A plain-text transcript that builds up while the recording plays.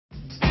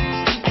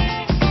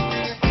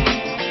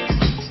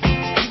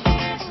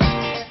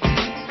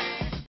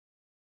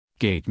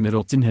Kate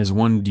Middleton has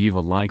one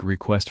diva-like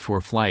request for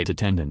flight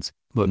attendants,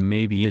 but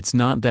maybe it's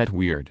not that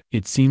weird.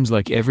 It seems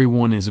like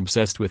everyone is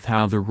obsessed with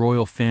how the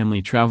royal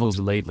family travels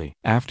lately.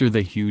 After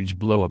the huge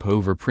blow-up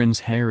over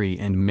Prince Harry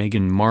and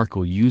Meghan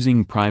Markle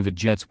using private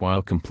jets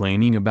while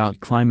complaining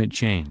about climate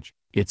change,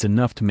 it's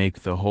enough to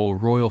make the whole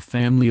royal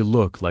family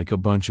look like a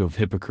bunch of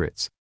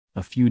hypocrites.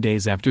 A few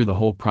days after the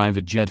whole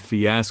private jet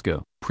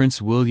fiasco,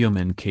 Prince William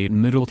and Kate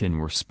Middleton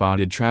were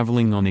spotted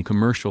traveling on a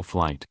commercial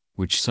flight,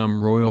 which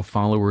some royal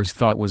followers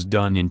thought was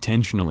done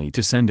intentionally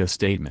to send a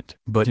statement.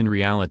 But in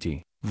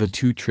reality, the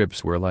two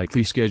trips were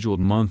likely scheduled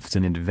months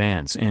in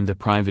advance, and the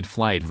private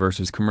flight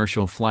versus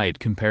commercial flight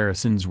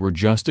comparisons were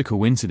just a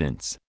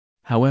coincidence.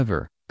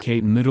 However,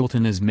 Kate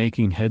Middleton is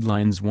making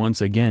headlines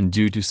once again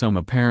due to some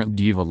apparent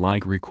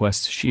diva-like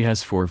requests she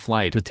has for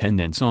flight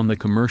attendants on the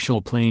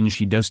commercial plane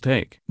she does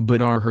take.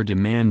 But are her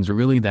demands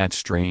really that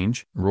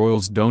strange?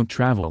 Royals don't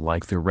travel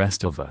like the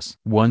rest of us.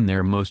 On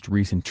their most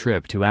recent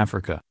trip to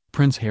Africa,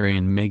 Prince Harry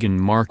and Meghan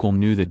Markle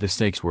knew that the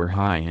stakes were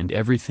high and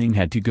everything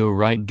had to go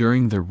right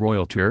during the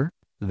royal tour.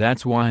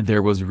 That's why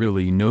there was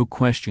really no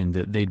question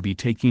that they'd be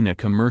taking a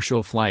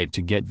commercial flight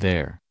to get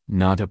there,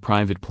 not a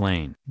private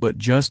plane. But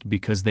just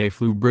because they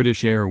flew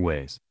British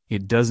Airways,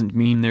 it doesn't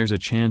mean there's a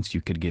chance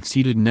you could get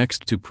seated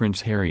next to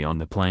Prince Harry on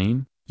the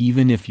plane,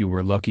 even if you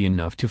were lucky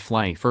enough to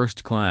fly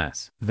first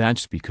class.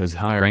 That's because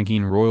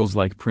high-ranking royals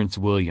like Prince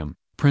William,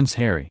 Prince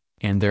Harry,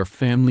 and their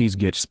families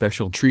get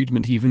special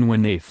treatment even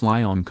when they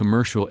fly on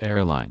commercial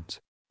airlines.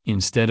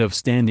 Instead of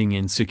standing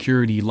in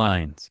security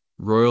lines,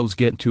 royals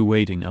get to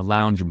wait in a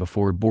lounge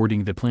before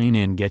boarding the plane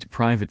and get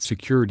private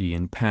security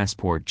and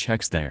passport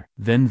checks there.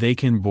 Then they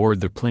can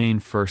board the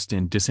plane first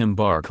and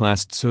disembark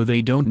last, so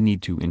they don't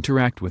need to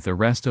interact with the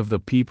rest of the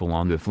people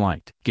on the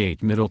flight.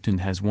 Kate Middleton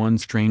has one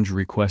strange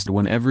request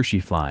whenever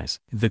she flies.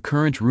 The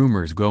current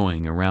rumors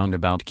going around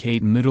about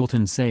Kate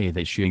Middleton say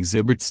that she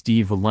exhibits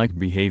diva-like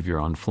behavior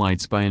on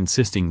flights by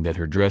insisting that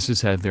her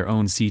dresses have their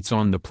own seats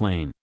on the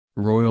plane.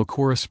 Royal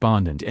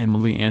correspondent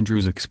Emily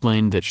Andrews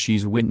explained that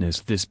she's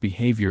witnessed this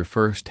behavior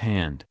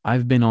firsthand.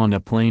 "I've been on a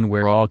plane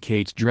where all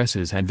Kate's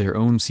dresses had their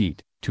own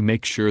seat, to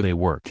make sure they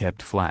were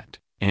kept flat,"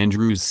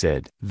 Andrews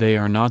said. "They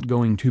are not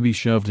going to be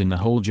shoved in the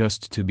hole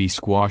just to be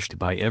squashed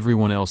by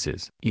everyone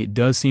else's." It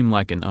does seem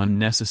like an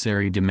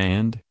unnecessary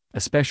demand,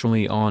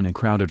 especially on a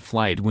crowded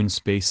flight when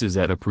space is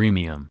at a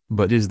premium.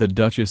 But is the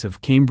Duchess of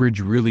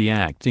Cambridge really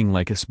acting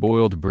like a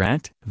spoiled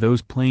brat?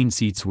 Those plane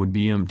seats would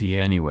be empty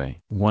anyway.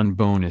 One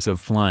bonus of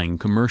flying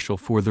commercial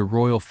for the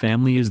royal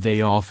family is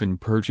they often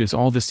purchase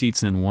all the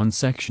seats in one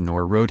section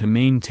or row to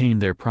maintain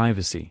their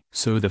privacy.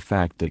 So the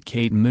fact that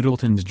Kate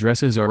Middleton's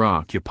dresses are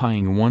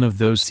occupying one of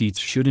those seats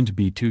shouldn't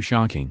be too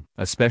shocking,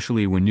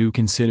 especially when you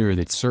consider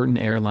that certain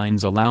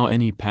airlines allow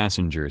any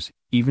passengers,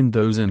 even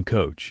those in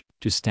coach,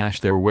 to stash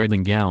their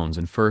wedding gowns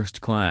in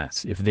first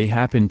class if they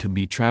happen to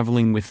be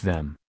traveling with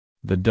them.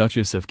 The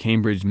Duchess of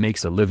Cambridge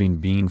makes a living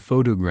being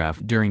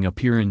photographed during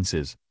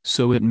appearances,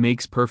 so it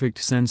makes perfect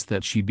sense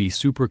that she be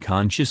super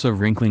conscious of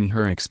wrinkling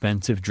her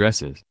expensive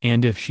dresses.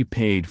 And if she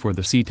paid for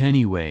the seat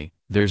anyway,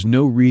 there's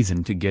no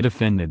reason to get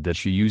offended that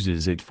she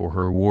uses it for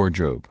her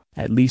wardrobe.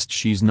 At least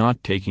she's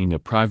not taking a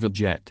private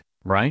jet,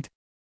 right?